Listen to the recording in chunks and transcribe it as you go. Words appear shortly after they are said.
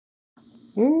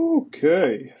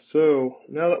Okay, so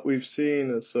now that we've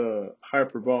seen this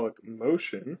hyperbolic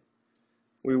motion,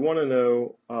 we want to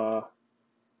know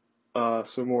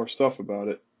some more stuff about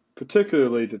it.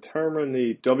 Particularly, determine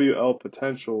the WL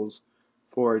potentials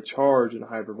for a charge in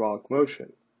hyperbolic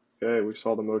motion. Okay, we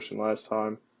saw the motion last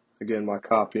time. Again, my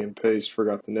copy and paste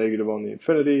forgot the negative on the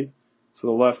infinity to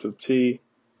the left of t.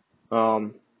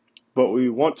 But we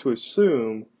want to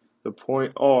assume the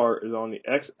point R is on the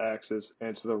x-axis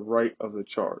and to the right of the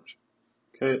charge.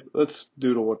 Okay, let's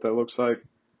doodle what that looks like.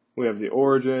 We have the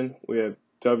origin, we have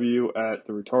W at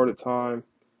the retarded time.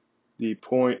 The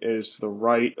point is to the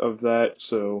right of that,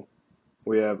 so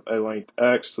we have a length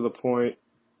x to the point.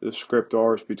 The script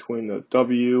R is between the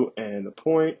W and the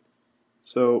point.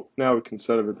 So now we can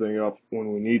set everything up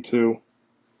when we need to.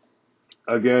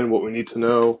 Again, what we need to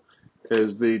know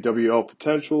is the WL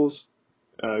potentials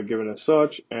given as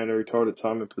such and a retarded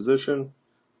time and position.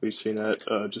 We've seen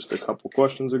that just a couple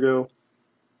questions ago.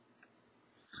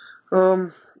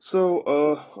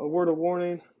 So a word of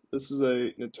warning, this is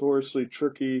a notoriously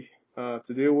tricky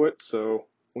to deal with, so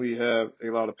we have a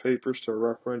lot of papers to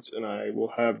reference, and I will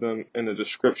have them in the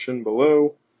description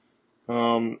below.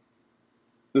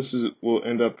 This will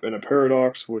end up in a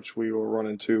paradox, which we will run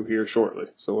into here shortly.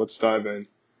 So let's dive in.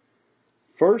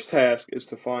 First task is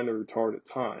to find the retarded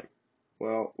time.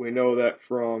 Well, we know that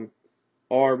from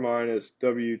R minus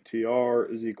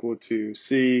WTR is equal to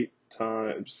C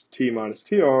times T minus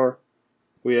TR.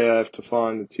 We have to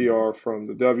find the TR from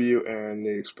the W and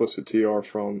the explicit TR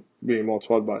from being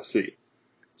multiplied by C.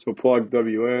 So plug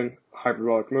W in,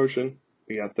 hyperbolic motion,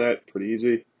 we got that pretty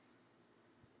easy.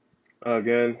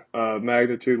 Again,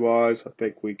 magnitude wise, I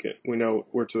think we know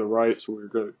we're to the right, so we're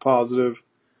going to be positive.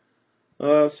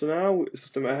 So now it's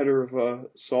just a matter of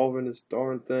solving this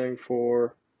darn thing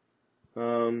for,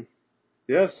 solving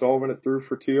it through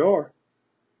for TR.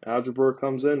 Algebra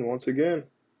comes in once again.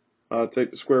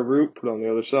 Take the square root, put it on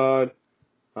the other side.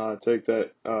 Take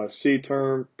that C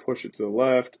term, push it to the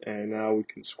left, and now we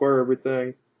can square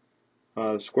everything.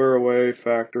 Square away,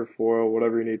 factor, FOIL,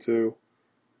 whatever you need to.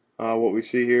 What we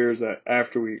see here is that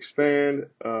after we expand,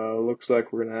 looks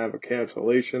like we're going to have a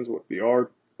cancellations with the R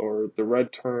or the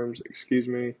red terms, excuse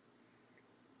me.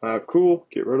 Cool,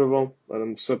 get rid of them, let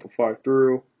them simplify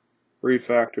through,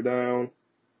 refactor down.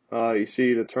 You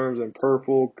see the terms in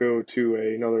purple go to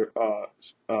another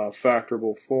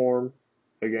factorable form.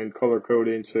 Again, color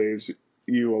coding saves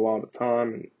you a lot of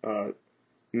time and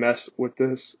mess with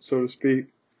this, so to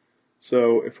speak.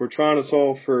 So if we're trying to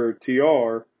solve for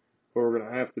TR, what we're going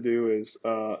to have to do is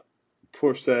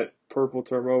push that purple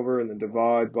term over and then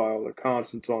divide by all the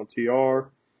constants on TR.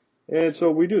 And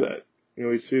so we do that.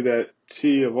 We see that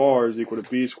T of R is equal to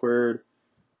B squared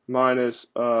minus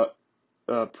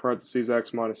parentheses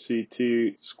x minus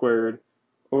ct squared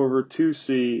over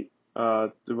 2c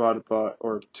divided by,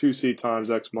 or 2c times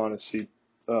x minus c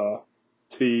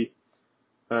t.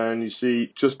 And you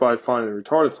see, just by finding the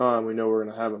retarded time, we know we're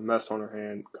going to have a mess on our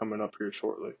hand coming up here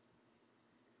shortly.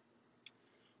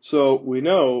 So we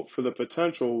know for the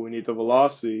potential we need the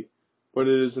velocity, but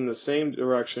it is in the same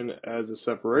direction as the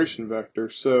separation vector.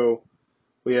 So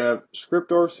we have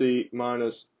script RC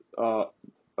minus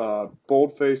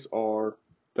boldface R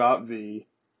dot V.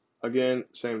 Again,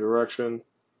 same direction.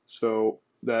 So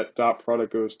that dot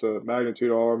product goes to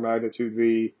magnitude R, magnitude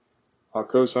V,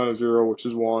 cosine of 0, which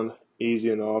is 1.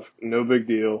 Easy enough, no big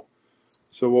deal.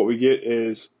 So what we get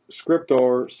is script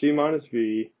R, C minus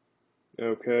V,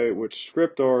 okay, which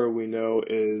script R we know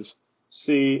is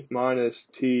C minus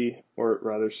T, or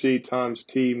rather C times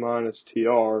T minus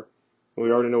TR.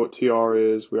 We already know what TR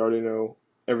is. We already know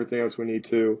everything else we need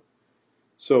to.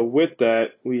 So with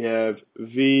that, we have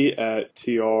V at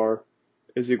TR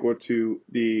is equal to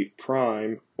the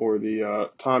prime, or the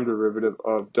time derivative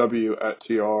of W at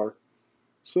TR.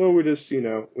 So we just,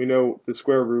 we know the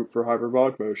square root for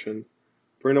hyperbolic motion.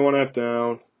 Bring the 1/2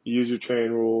 down, use your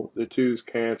chain rule, the 2's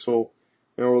cancel,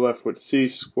 and we're left with C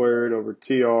squared over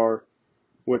TR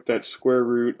with that square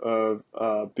root of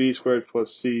B squared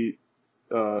plus C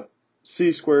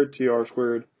squared TR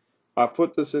squared. I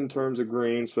put this in terms of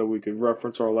green so we could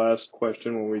reference our last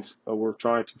question when we were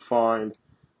trying to find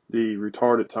the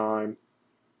retarded time,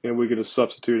 and we could just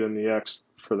substitute in the x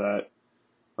for that.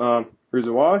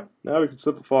 Reason why? Now we can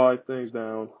simplify things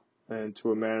down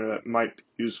into a manner that might be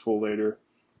useful later.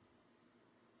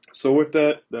 So with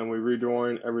that, then we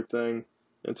rejoin everything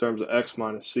in terms of x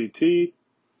minus ct.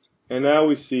 And now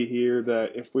we see here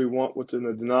that if we want what's in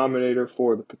the denominator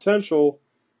for the potential,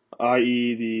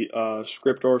 i.e. the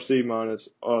script RC minus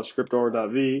script R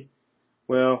dot V,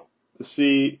 well, the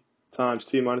C times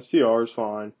T minus TR is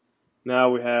fine.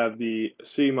 now we have the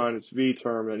c minus v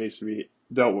term that needs to be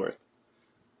dealt with.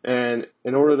 And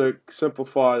in order to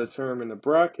simplify the term in the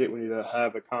bracket, we need to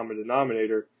have a common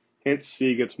denominator. Hence,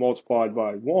 c gets multiplied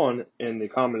by 1 in the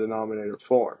common denominator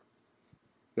form.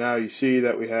 Now you see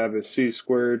that we have a c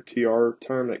squared tr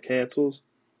term that cancels,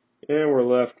 and we're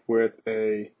left with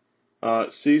a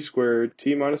c squared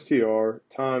t minus tr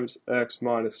times x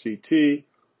minus ct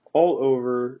all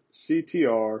over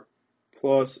ctr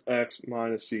plus x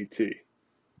minus ct.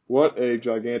 What a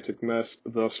gigantic mess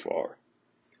thus far.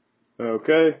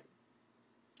 Okay,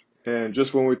 and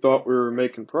just when we thought we were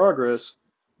making progress,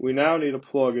 we now need to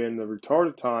plug in the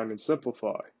retarded time and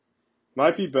simplify.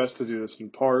 Might be best to do this in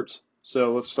parts,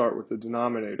 so let's start with the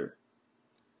denominator.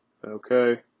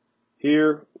 Okay,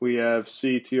 here we have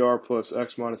CTR plus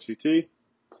X minus CT.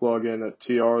 Plug in the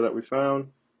TR that we found.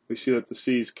 We see that the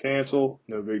C's cancel,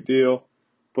 no big deal.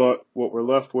 But what we're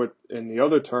left with in the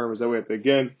other term is that we have to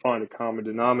again find a common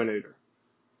denominator.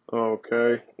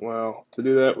 Okay, well, to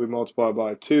do that, we multiply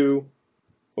by 2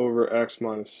 over X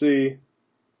minus C,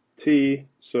 T.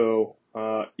 So,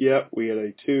 we get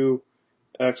a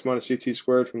 2X minus CT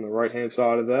squared from the right-hand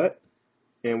side of that.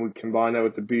 And we combine that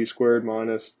with the b squared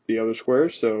minus the other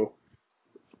squares. So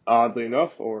oddly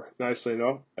enough, or nicely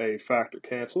enough, a factor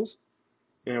cancels.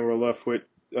 And we're left with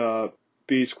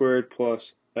b squared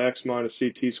plus x minus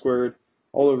ct squared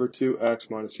all over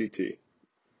 2x minus ct.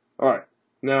 Alright,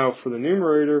 now for the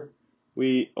numerator,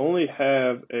 we only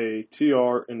have a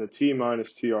tr in the t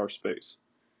minus tr space.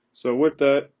 So with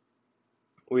that,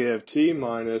 we have t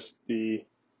minus the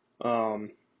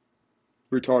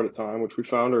retarded time, which we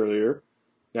found earlier.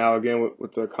 Now again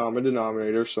with the common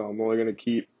denominator, so I'm only going to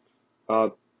keep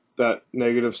that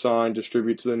negative sign,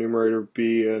 distribute to the numerator,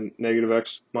 b and negative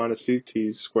x minus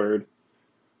ct squared.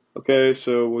 Okay,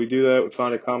 so we do that, we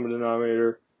find a common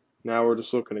denominator. Now we're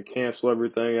just looking to cancel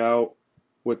everything out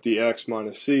with the x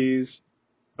minus c's,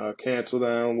 cancel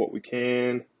down what we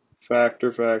can,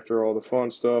 factor, all the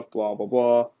fun stuff, blah, blah,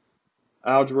 blah.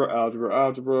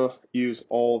 Algebra, use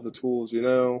all the tools you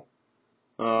know.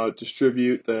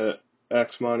 Distribute the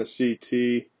x minus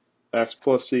ct, x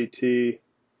plus ct,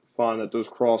 find that those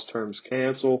cross terms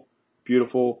cancel,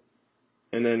 beautiful,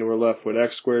 and then we're left with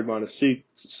x squared minus c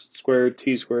squared,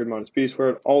 t squared minus b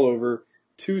squared, all over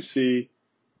 2c,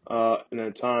 and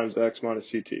then times x minus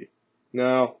ct.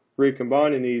 Now,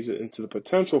 recombining these into the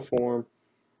potential form,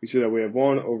 we see that we have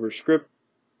 1 over script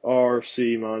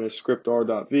rc minus script r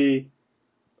dot v,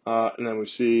 and then we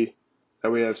see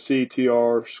that we have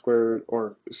CTR squared,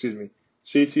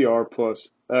 CTR plus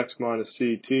X minus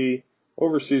CT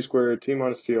over C squared T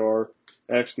minus TR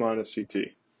X minus CT.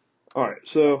 Alright,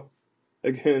 so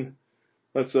again,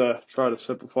 let's try to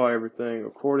simplify everything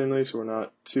accordingly so we're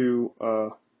not too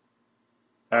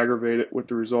aggravated with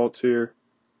the results here.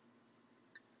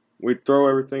 We throw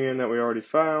everything in that we already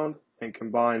found and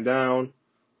combine down.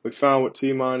 We found what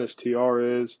T minus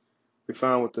TR is. We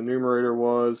found what the numerator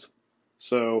was.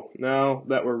 So now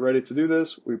that we're ready to do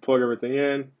this, we plug everything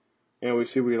in, and we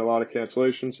see we get a lot of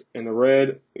cancellations. In the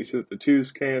red, we see that the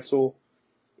 2's cancel.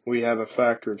 We have a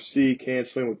factor of c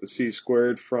canceling with the c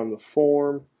squared from the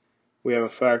form. We have a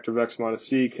factor of x minus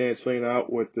c canceling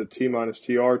out with the t minus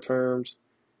tr terms.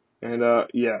 And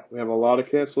we have a lot of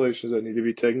cancellations that need to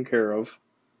be taken care of.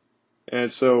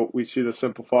 And so we see the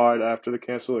simplified after the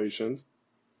cancellations.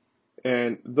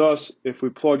 And thus, if we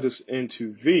plug this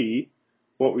into V,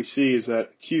 what we see is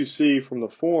that QC from the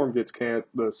form gets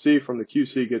the C from the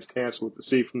QC gets canceled with the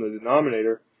C from the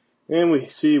denominator, and we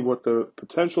see what the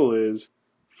potential is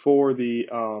for the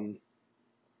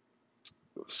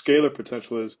scalar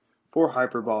potential is for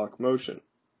hyperbolic motion.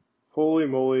 Holy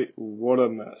moly, what a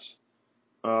mess.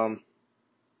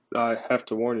 I have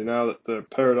to warn you now that the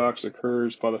paradox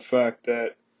occurs by the fact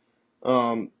that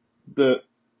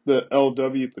the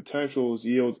LW potentials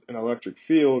yield an electric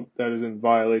field that is in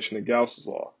violation of Gauss's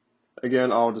law.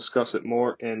 Again, I'll discuss it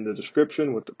more in the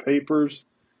description with the papers,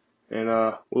 and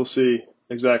we'll see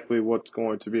exactly what's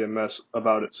going to be a mess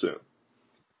about it soon.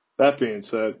 That being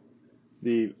said,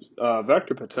 the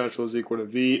vector potential is equal to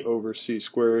V over C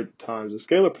squared times the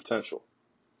scalar potential.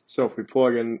 So if we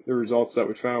plug in the results that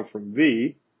we found from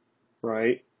V,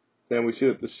 right, then we see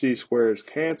that the C squareds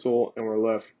cancel and we're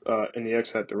left in the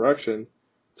x-hat direction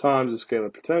times the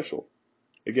scalar potential.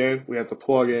 Again, we have to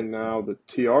plug in now the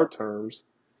TR terms,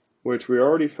 which we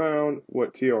already found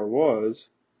what TR was,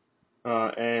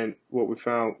 and what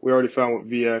we already found what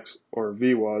VX or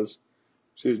V was,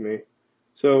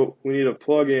 So we need to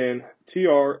plug in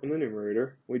TR in the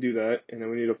numerator. We do that, and then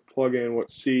we need to plug in what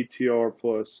CTR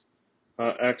plus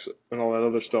X and all that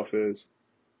other stuff is.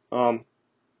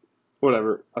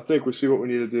 whatever. I think we see what we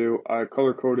need to do. I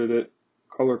color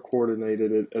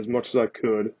coordinated it as much as I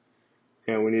could,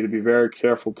 and we need to be very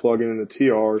careful plugging in the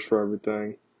TRs for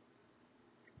everything.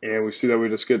 And we see that we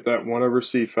just get that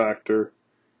 1/c factor,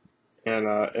 and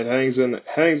it hangs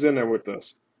in there with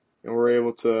us, and we're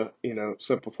able to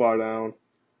simplify down.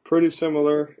 Pretty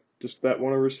similar, just that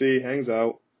 1/c hangs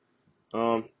out.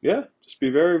 Yeah, just be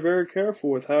very, very careful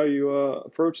with how you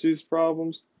approach these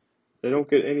problems. They don't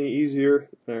get any easier.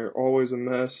 They're always a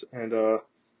mess, and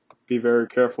be very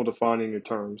careful defining your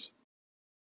terms.